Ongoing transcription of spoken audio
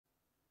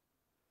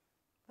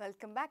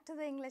Welcome back to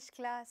the English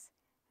class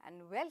and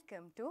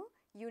welcome to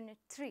Unit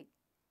 3.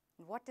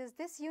 What is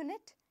this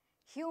unit?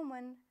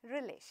 Human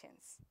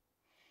relations.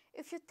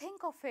 If you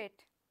think of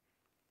it,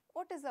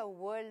 what is our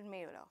world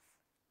made of?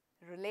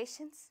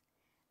 Relations,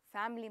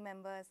 family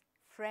members,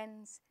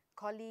 friends,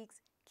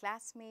 colleagues,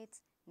 classmates,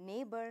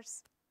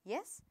 neighbors,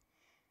 yes?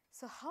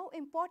 So how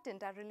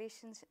important are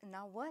relations in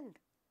our world?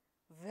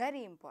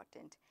 Very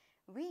important.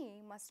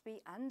 We must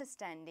be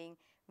understanding,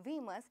 we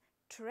must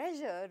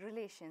treasure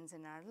relations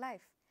in our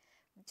life.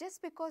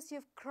 Just because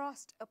you've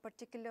crossed a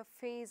particular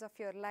phase of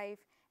your life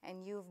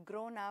and you've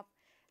grown up,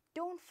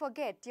 don't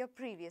forget your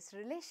previous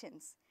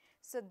relations.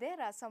 So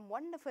there are some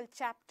wonderful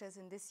chapters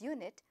in this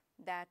unit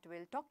that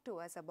will talk to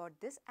us about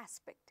this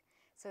aspect.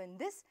 So in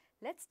this,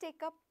 let's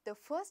take up the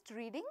first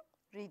reading,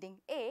 reading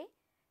A,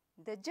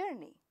 the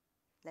journey.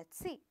 Let's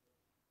see.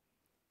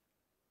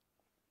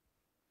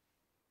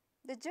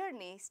 The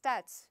journey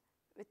starts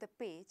with a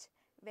page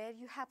where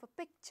you have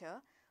a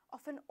picture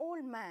of an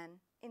old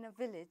man in a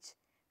village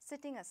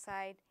sitting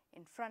aside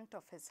in front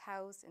of his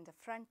house in the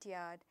front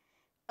yard.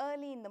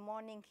 Early in the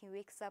morning he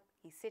wakes up,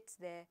 he sits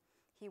there,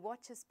 he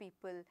watches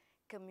people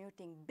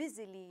commuting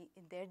busily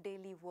in their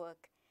daily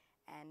work,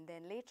 and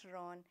then later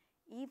on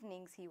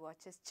evenings he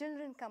watches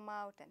children come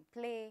out and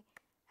play,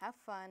 have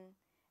fun,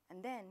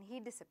 and then he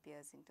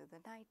disappears into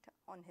the night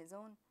on his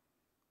own.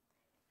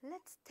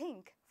 Let's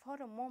think for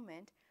a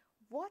moment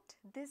what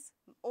this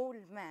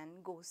old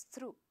man goes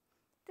through.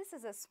 This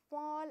is a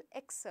small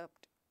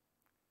excerpt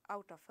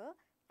out of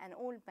an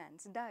old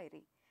man's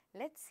diary.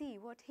 Let's see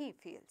what he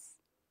feels.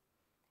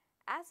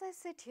 As I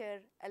sit here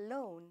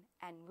alone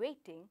and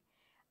waiting,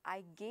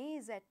 I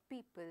gaze at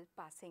people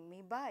passing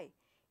me by.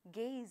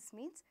 Gaze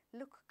means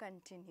look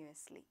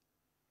continuously.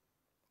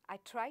 I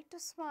try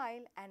to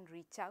smile and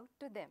reach out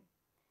to them,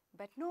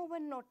 but no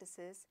one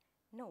notices,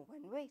 no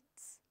one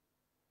waits.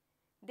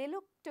 They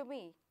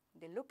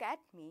look at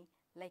me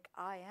like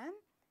I am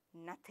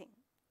nothing.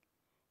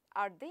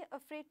 Are they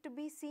afraid to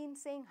be seen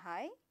saying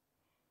hi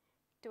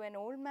to an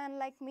old man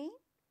like me?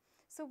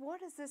 So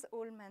what is this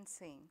old man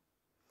saying?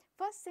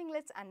 First thing,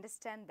 let's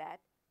understand that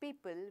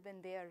people,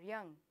 when they are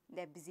young,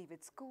 they're busy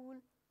with school,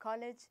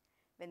 college.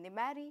 When they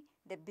marry,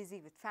 they're busy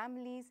with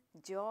families,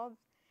 jobs.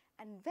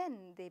 And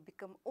when they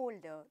become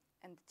older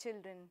and the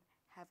children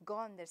have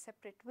gone their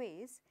separate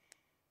ways,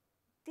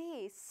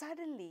 they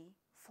suddenly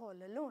fall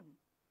alone.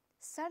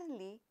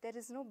 Suddenly, there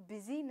is no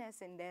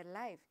busyness in their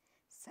life.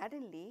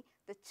 Suddenly,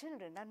 the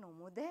children are no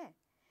more there.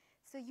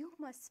 So you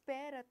must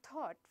spare a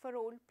thought for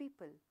old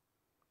people.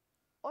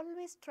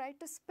 Always try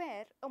to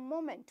spare a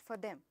moment for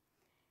them.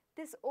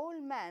 This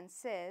old man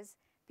says,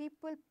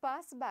 people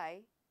pass by,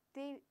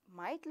 they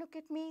might look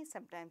at me,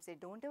 sometimes they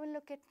don't even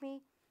look at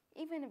me.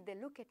 Even if they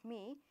look at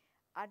me,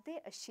 are they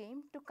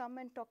ashamed to come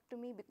and talk to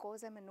me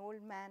because I'm an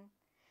old man?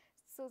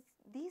 So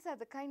these are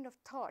the kind of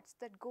thoughts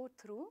that go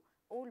through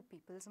old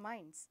people's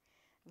minds.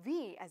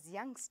 We as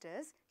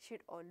youngsters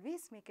should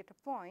always make it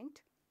a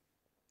point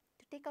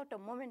to take out a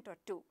moment or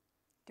two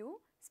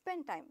to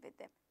spend time with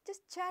them.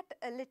 Just chat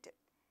a little.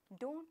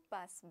 Don't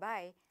pass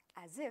by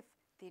as if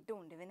they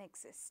don't even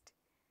exist.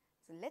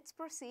 So let's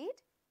proceed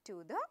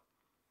to the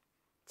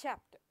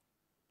chapter.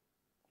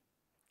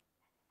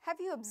 Have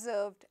you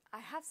observed, I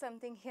have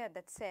something here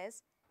that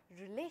says,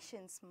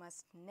 relations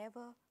must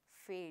never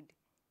fade.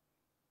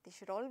 They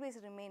should always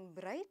remain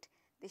bright.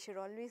 They should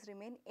always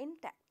remain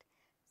intact.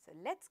 So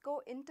let's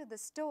go into the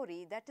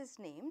story that is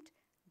named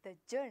The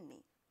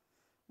Journey.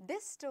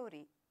 This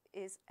story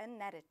is a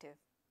narrative,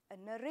 a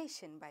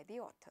narration by the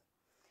author.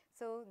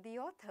 So the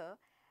author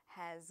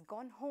has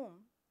gone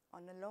home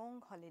on a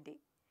long holiday.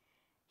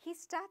 He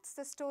starts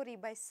the story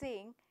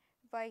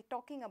by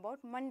talking about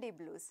Monday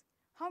blues.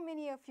 How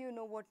many of you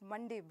know what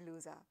Monday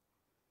blues are?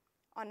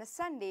 On a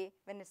Sunday,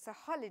 when it's a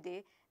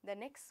holiday, the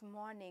next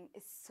morning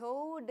is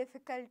so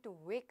difficult to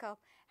wake up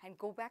and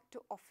go back to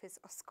office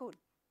or school,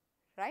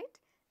 right?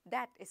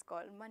 That is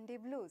called Monday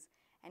blues.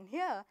 And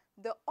here,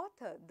 the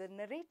author, the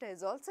narrator,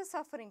 is also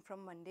suffering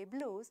from Monday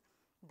blues.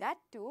 That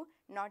too,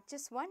 not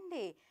just one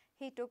day.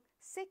 He took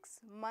 6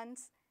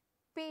 months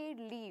paid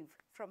leave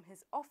from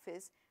his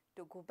office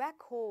to go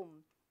back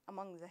home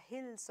among the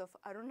hills of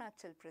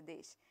Arunachal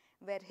Pradesh,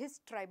 where his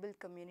tribal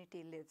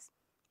community lives.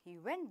 He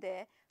went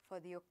there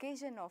for the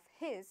occasion of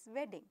his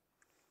wedding.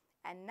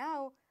 And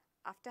now,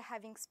 after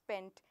having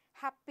spent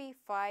happy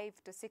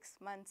 5 to 6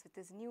 months with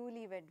his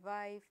newlywed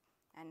wife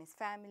and his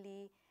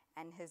family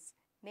and his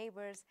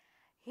neighbors,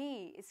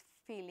 he is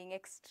feeling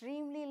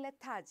extremely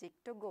lethargic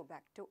to go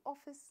back to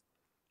office.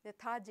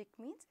 Lethargic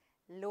means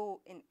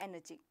low in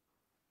energy.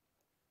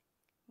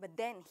 But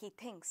then he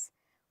thinks,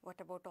 what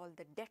about all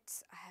the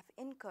debts I have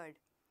incurred?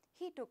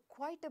 He took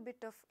quite a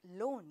bit of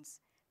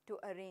loans to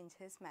arrange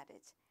his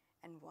marriage.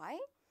 And why?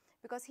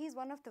 Because he is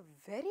one of the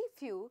very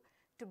few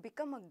to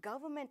become a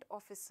government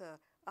officer,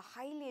 a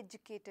highly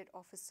educated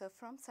officer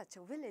from such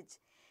a village.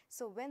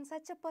 So when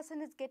such a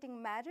person is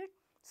getting married,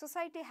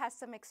 society has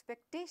some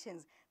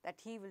expectations that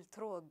he will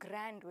throw a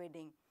grand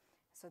wedding.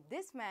 So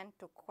this man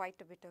took quite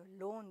a bit of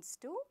loans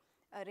to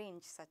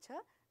arrange such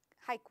a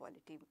high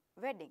quality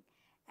wedding,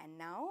 and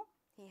now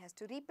he has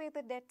to repay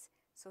the debts.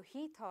 So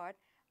he thought,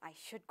 I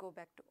should go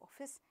back to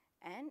office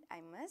and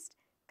I must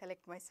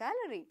collect my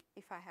salary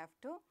if I have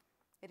to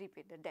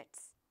repay the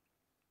debts.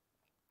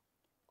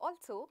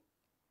 Also,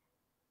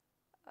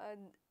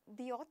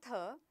 the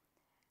author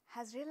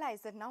has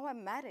realized that now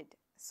I'm married,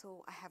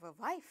 so I have a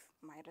wife,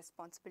 my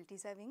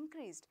responsibilities have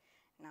increased.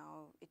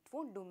 Now it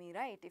won't do me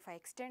right if I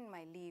extend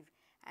my leave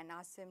and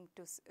ask them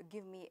to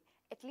give me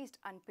at least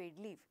unpaid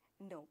leave.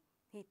 No,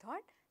 he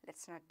thought,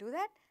 let's not do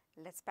that,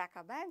 let's pack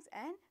our bags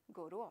and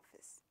go to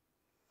office.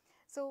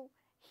 So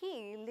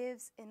he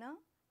lives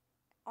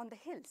on the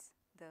hills,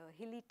 the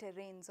hilly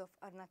terrains of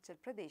Arunachal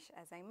Pradesh,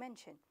 as I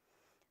mentioned.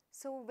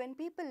 So when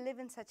people live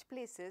in such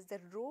places, the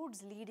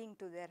roads leading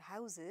to their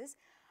houses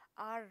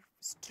are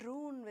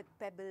strewn with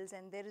pebbles,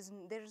 and there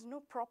is no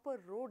proper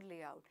road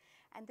layout,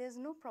 and there is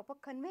no proper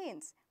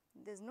conveyance.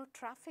 There is no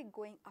traffic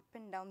going up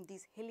and down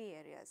these hilly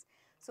areas.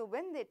 So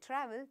when they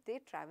travel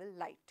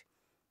light.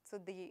 So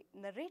the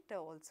narrator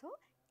also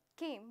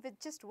came with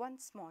just one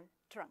small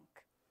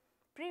trunk.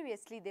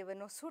 Previously, there were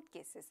no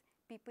suitcases.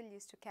 People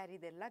used to carry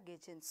their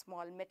luggage in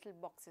small metal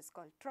boxes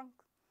called trunk.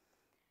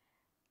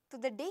 So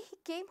the day he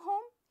came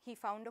home, he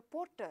found a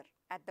porter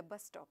at the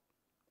bus stop.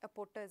 A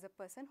porter is a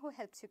person who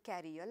helps you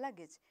carry your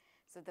luggage.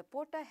 So the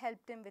porter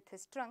helped him with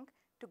his trunk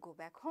to go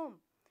back home.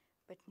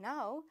 But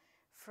now,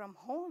 from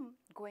home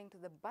going to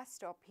the bus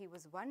stop, he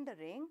was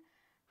wondering,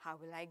 how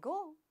will I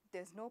go?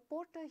 There's no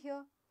porter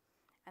here.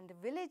 And the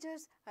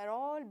villagers are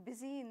all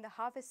busy in the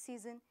harvest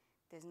season.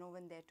 There's no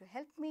one there to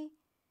help me.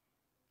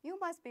 You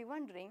must be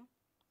wondering,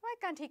 why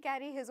can't he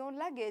carry his own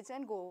luggage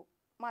and go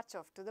march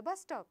off to the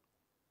bus stop?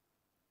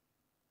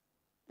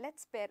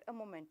 Let's spare a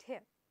moment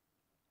here.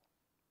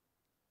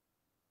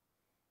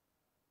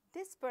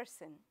 This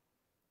person,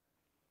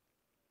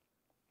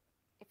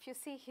 if you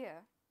see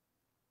here,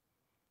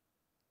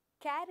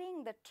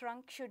 carrying the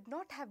trunk should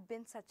not have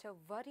been such a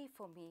worry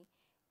for me,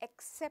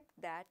 except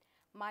that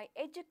my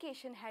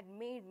education had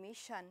made me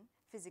shun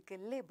physical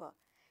labor.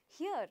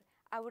 Here,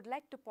 I would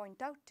like to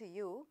point out to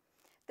you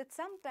that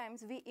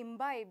sometimes we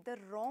imbibe the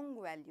wrong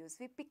values.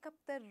 We pick up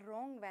the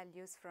wrong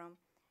values from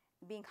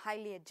being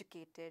highly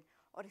educated,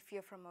 or if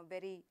you're from a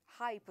very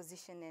high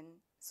position in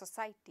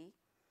society.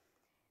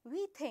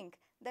 We think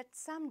that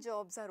some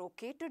jobs are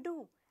okay to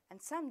do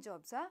and some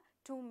jobs are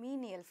too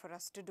menial for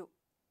us to do.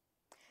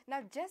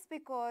 Now, just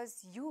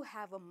because you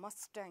have a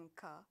Mustang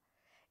car,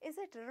 is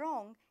it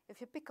wrong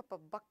if you pick up a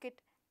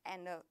bucket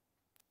and a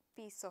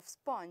piece of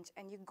sponge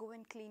and you go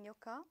and clean your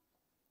car?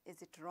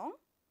 Is it wrong?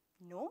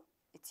 No,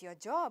 it's your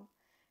job.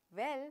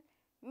 Well,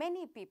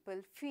 many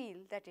people feel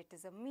that it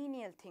is a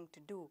menial thing to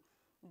do.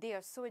 They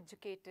are so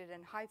educated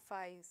and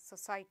high-fi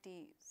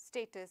society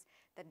status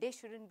that they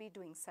shouldn't be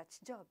doing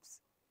such jobs.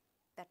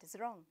 That is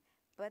wrong.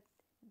 But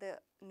the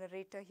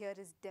narrator here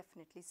is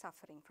definitely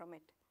suffering from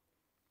it.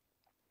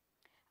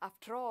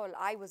 After all,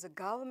 I was a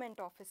government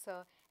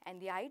officer,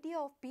 and the idea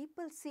of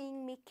people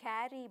seeing me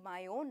carry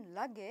my own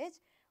luggage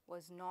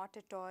was not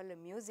at all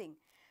amusing.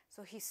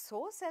 So he's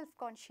so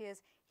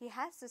self-conscious, he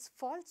has this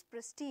false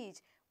prestige.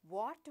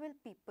 What will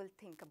people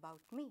think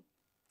about me?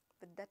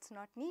 But that's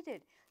not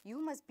needed.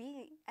 You must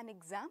be an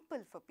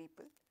example for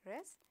people,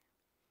 yes?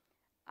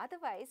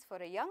 Otherwise, for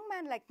a young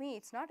man like me,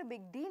 it's not a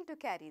big deal to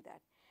carry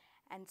that.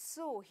 And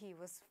so he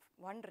was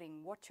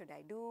wondering, what should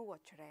I do? What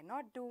should I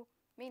not do?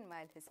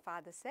 Meanwhile, his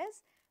father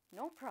says,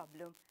 no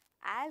problem,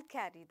 I'll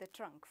carry the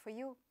trunk for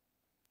you.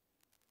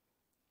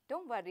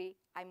 Don't worry,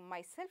 I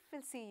myself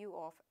will see you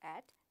off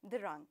at the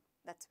rung.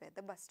 That's where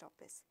the bus stop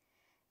is.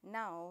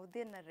 Now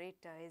the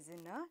narrator is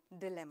in a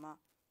dilemma.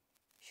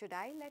 Should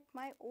I let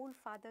my old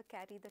father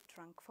carry the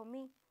trunk for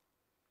me?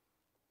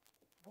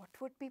 What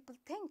would people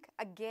think?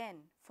 Again,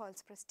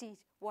 false prestige.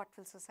 What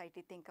will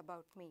society think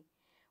about me?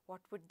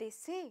 What would they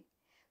say?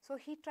 So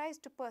he tries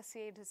to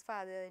persuade his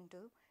father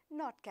into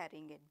not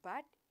carrying it,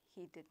 but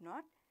he did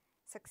not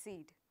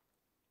succeed.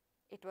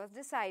 It was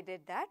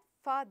decided that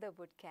father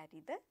would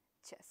carry the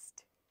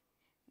chest.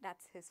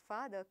 That's his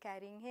father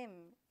carrying him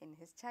in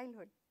his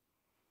childhood.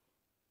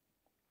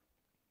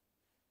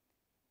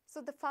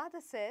 So the father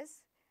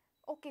says,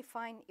 okay,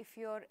 fine, if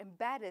you're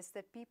embarrassed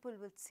that people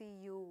will see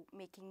you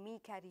making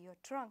me carry your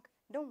trunk,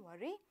 don't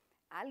worry,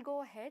 I'll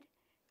go ahead,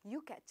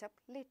 you catch up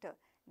later.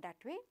 That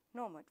way,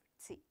 no one would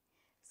see.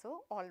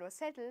 So all was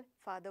settled.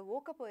 Father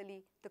woke up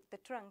early, took the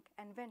trunk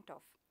and went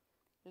off.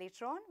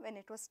 Later on, when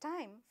it was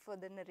time for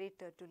the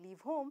narrator to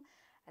leave home,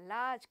 a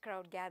large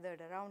crowd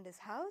gathered around his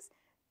house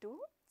to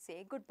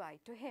say goodbye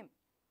to him.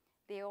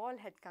 They all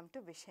had come to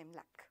wish him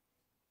luck.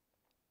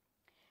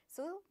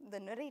 So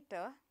the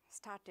narrator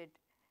started,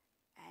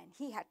 and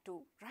he had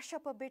to rush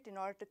up a bit in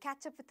order to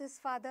catch up with his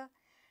father,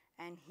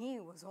 and he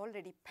was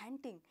already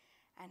panting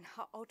and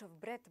out of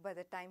breath by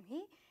the time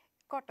he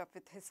caught up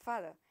with his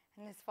father.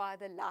 And his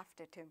father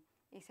laughed at him.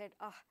 He said,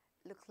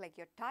 looks like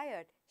you're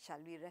tired. Shall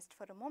we rest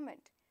for a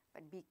moment?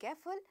 But be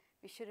careful,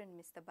 we shouldn't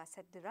miss the bus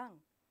at the rung.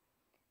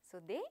 So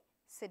they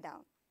sit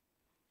down.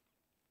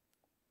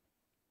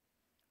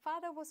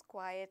 Father was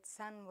quiet,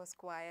 son was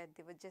quiet.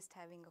 They were just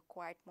having a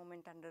quiet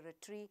moment under a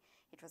tree.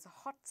 It was a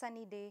hot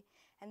sunny day,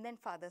 and then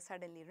father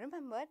suddenly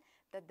remembered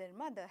that their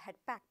mother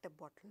had packed a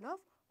bottle of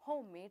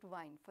homemade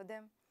wine for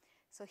them.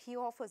 So he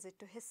offers it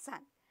to his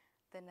son.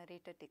 The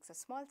narrator takes a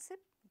small sip,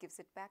 gives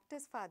it back to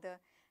his father,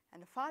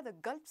 and the father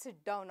gulps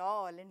it down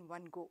all in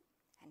one go.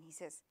 And he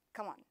says,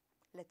 "Come on,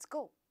 let's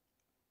go."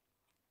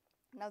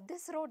 Now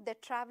this road they're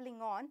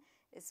traveling on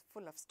is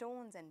full of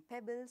stones and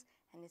pebbles,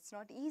 and it's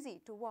not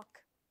easy to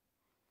walk.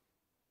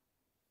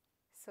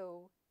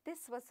 So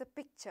this was a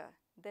picture.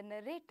 The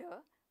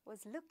narrator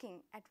was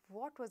looking at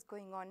what was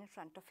going on in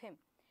front of him.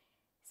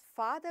 His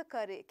father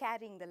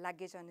carrying the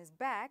luggage on his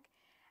back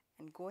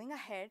and going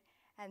ahead,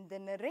 and the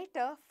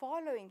narrator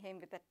following him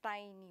with a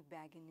tiny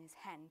bag in his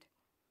hand.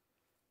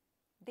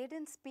 They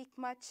didn't speak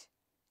much,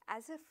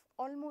 as if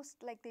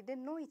almost like they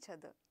didn't know each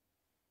other,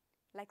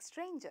 like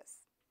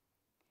strangers.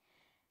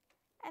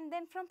 And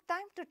then from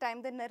time to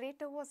time, the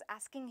narrator was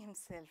asking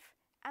himself,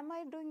 am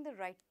I doing the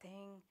right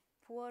thing?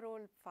 Poor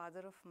old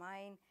father of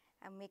mine,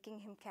 I'm making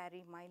him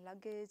carry my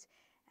luggage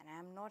and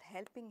I'm not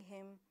helping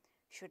him.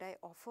 Should I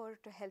offer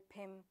to help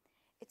him?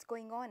 It's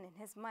going on in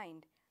his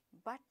mind.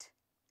 But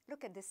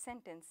look at this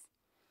sentence.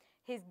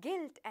 His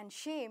guilt and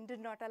shame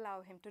did not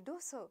allow him to do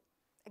so.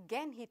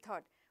 Again he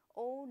thought,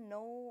 oh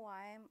no,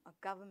 I am a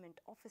government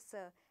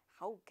officer.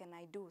 How can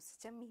I do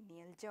such a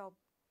menial job?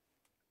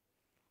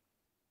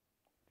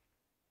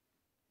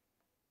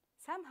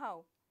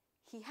 Somehow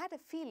he had a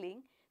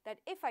feeling that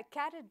if I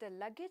carried the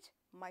luggage,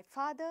 my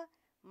father,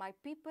 my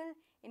people,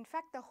 in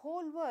fact the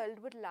whole world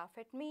would laugh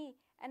at me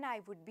and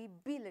I would be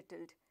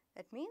belittled.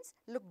 That means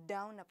looked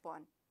down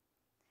upon.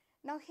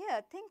 Now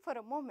here, think for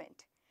a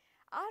moment.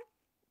 Our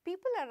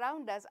people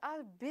around us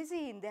are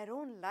busy in their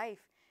own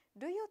life.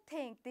 Do you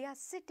think they are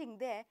sitting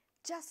there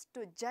just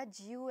to judge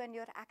you and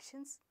your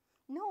actions?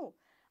 No.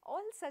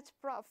 All such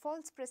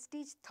false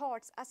prestige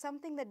thoughts are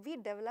something that we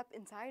develop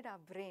inside our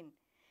brain.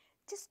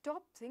 Just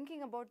stop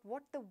thinking about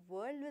what the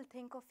world will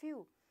think of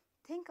you.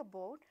 Think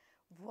about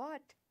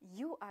what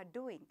you are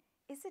doing.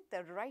 Is it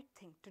the right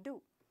thing to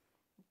do?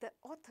 The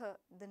author,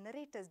 the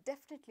narrator, is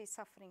definitely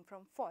suffering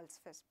from false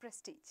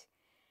prestige.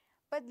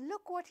 But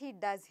look what he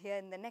does here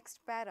in the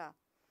next para.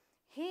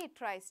 He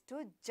tries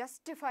to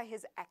justify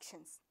his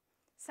actions.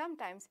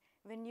 Sometimes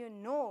when you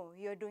know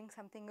you're doing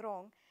something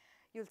wrong,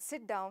 you'll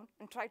sit down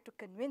and try to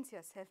convince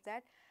yourself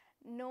that,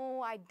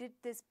 no, I did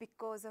this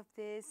because of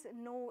this.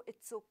 No,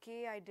 it's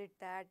okay, I did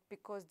that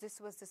because this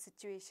was the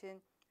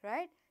situation,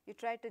 right? You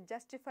try to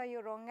justify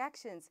your wrong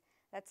actions.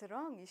 That's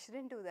wrong. You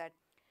shouldn't do that.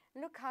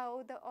 Look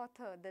how the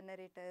author, the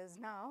narrator, is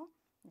now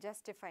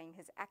justifying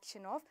his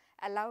action of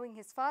allowing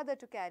his father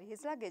to carry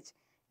his luggage.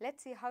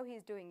 Let's see how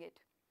he's doing it.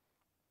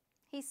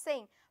 He's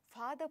saying,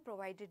 Father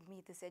provided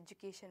me this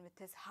education with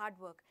his hard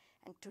work,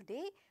 and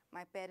today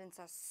my parents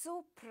are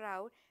so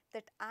proud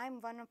that I'm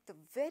one of the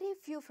very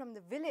few from the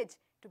village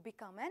to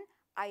become an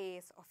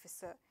IAS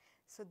officer.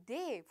 So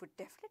they would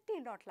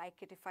definitely not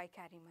like it if I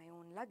carry my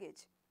own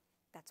luggage.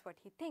 That's what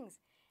he thinks.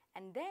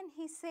 And then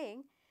he's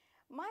saying,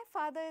 my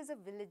father is a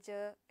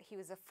villager, he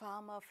was a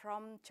farmer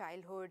from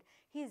childhood,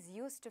 he is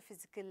used to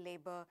physical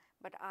labor,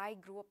 but I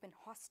grew up in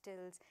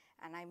hostels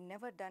and I've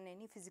never done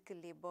any physical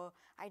labor.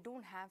 I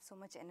don't have so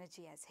much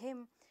energy as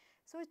him.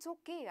 So it's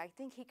okay, I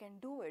think he can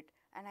do it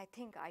and I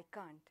think I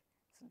can't.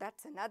 So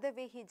that's another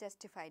way he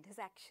justified his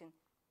action.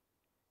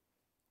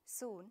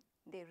 Soon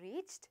they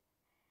reached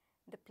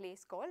the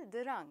place called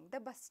Dirang, the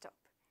bus stop.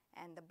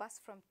 And the bus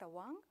from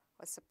Tawang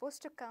was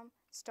supposed to come,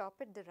 stop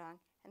at Dirang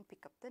and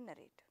pick up the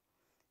narrator.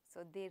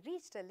 So they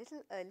reached a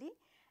little early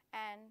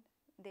and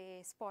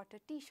they spot a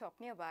tea shop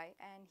nearby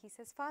and he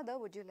says, Father,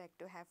 would you like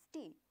to have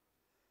tea?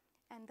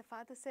 And the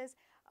father says,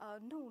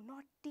 no,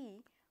 not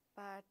tea,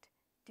 but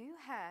do you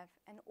have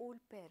an old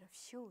pair of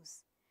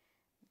shoes?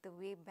 The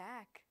way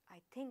back, I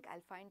think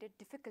I'll find it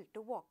difficult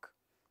to walk.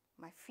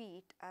 My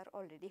feet are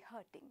already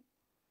hurting.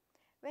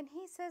 When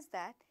he says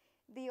that,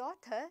 the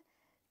author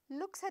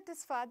looks at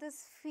his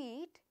father's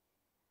feet.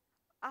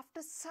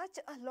 After such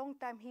a long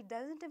time, he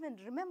doesn't even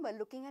remember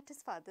looking at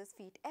his father's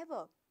feet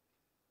ever.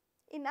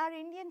 In our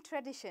Indian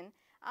tradition,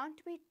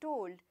 aren't we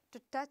told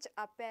to touch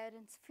our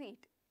parents'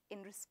 feet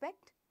in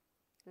respect?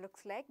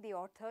 Looks like the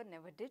author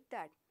never did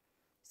that.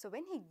 So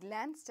when he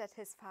glanced at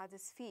his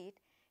father's feet,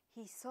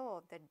 he saw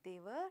that they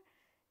were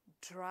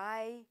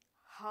dry,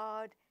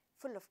 hard,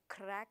 full of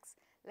cracks,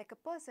 like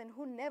a person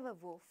who never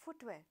wore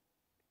footwear.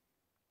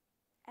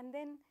 And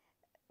then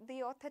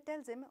the author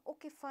tells him,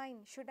 okay, fine,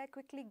 should I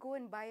quickly go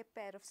and buy a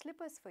pair of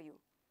slippers for you?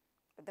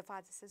 But the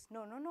father says,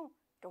 no, no, no,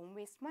 don't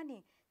waste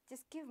money.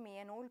 Just give me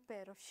an old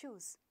pair of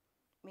shoes,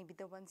 maybe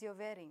the ones you're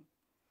wearing.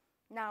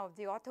 Now,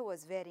 the author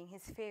was wearing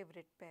his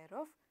favorite pair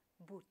of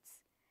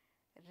boots.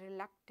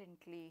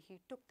 Reluctantly, he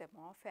took them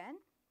off and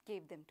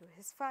gave them to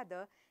his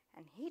father,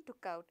 and he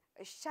took out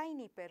a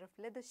shiny pair of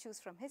leather shoes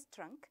from his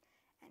trunk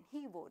and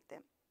he wore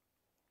them.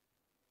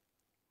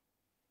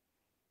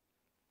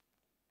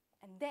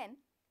 And then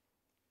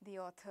the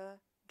author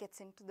gets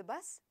into the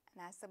bus,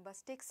 and as the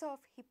bus takes off,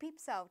 he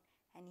peeps out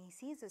and he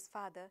sees his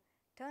father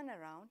turn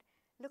around,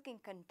 looking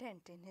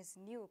content in his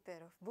new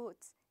pair of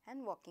boots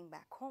and walking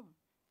back home.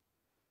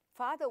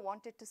 Father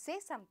wanted to say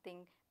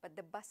something, but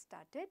the bus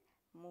started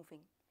moving.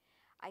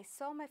 I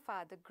saw my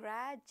father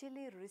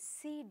gradually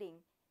receding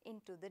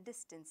into the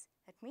distance.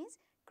 That means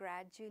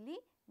gradually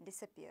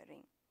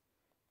disappearing.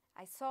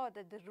 I saw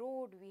that the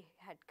road we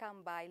had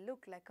come by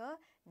looked like a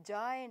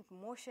giant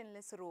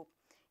motionless rope.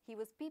 He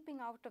was peeping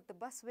out of the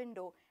bus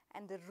window,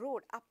 and the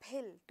road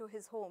uphill to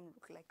his home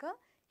looked like a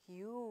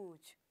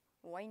huge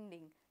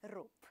winding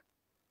rope.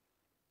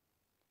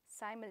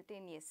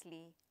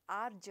 Simultaneously,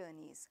 our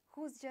journeys,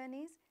 whose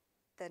journeys?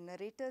 The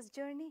narrator's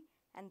journey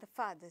and the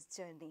father's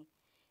journey.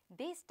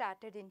 They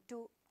started in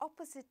two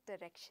opposite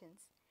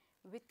directions,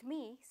 with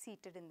me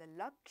seated in the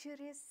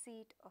luxurious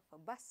seat of a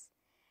bus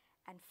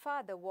and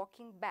father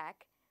walking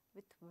back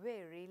with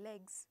weary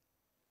legs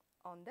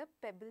on the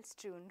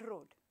pebble-strewn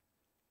road.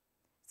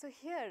 So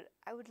here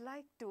I would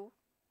like to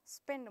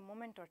spend a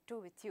moment or two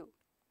with you.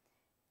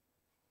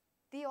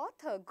 The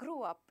author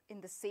grew up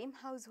in the same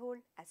household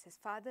as his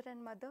father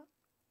and mother.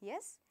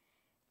 Yes,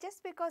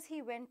 just because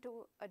he went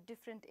to a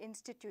different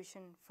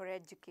institution for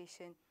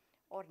education,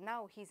 or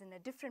now he's in a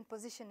different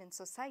position in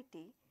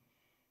society,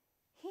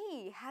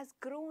 he has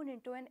grown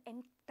into an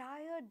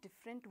entire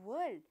different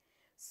world.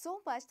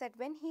 So much that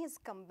when he has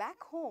come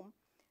back home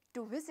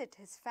to visit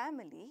his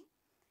family,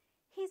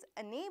 he's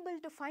unable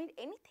to find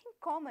anything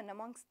common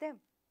amongst them.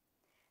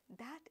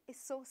 That is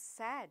so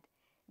sad.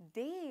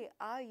 They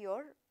are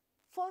your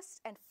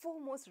first and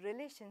foremost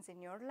relations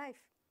in your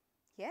life.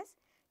 Yes,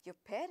 your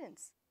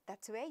parents,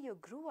 that's where you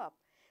grew up.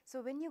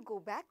 So when you go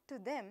back to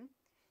them,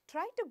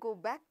 try to go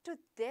back to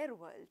their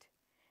world.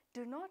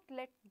 Do not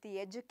let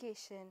the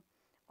education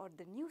or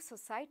the new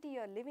society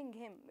you're living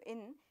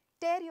in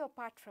tear you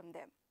apart from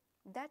them.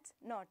 That's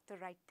not the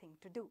right thing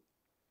to do.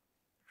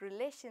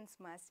 Relations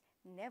must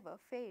never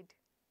fade.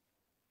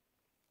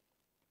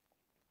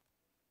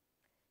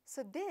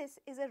 So this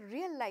is a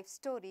real life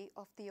story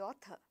of the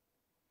author,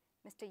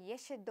 Mr.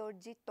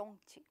 Yeshidorji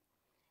Tongchi,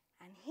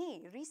 and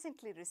he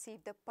recently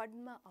received the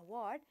Padma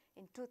Award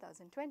in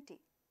 2020.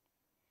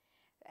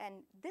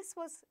 And this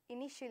was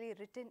initially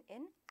written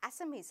in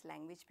Assamese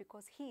language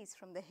because he is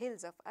from the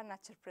hills of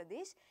Arunachal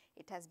Pradesh.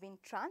 It has been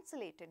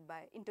translated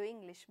into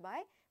English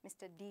by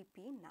Mr.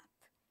 D.P. Nath.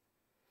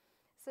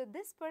 So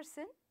this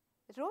person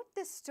wrote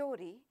this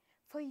story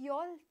for you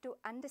all to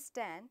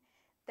understand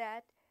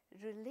that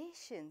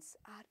relations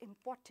are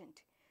important.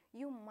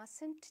 You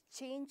mustn't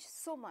change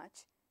so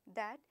much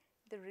that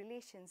the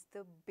relations,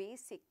 the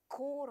basic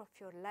core of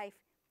your life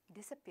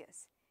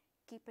disappears.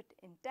 Keep it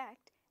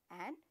intact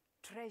and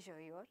treasure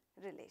your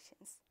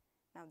relations.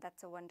 Now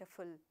that's a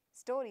wonderful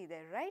story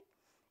there, right?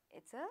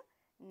 It's a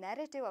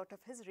narrative out of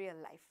his real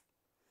life.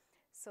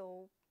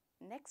 So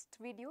next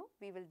video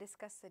we will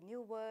discuss the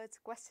new words,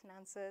 question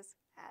answers.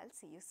 I'll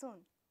see you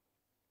soon.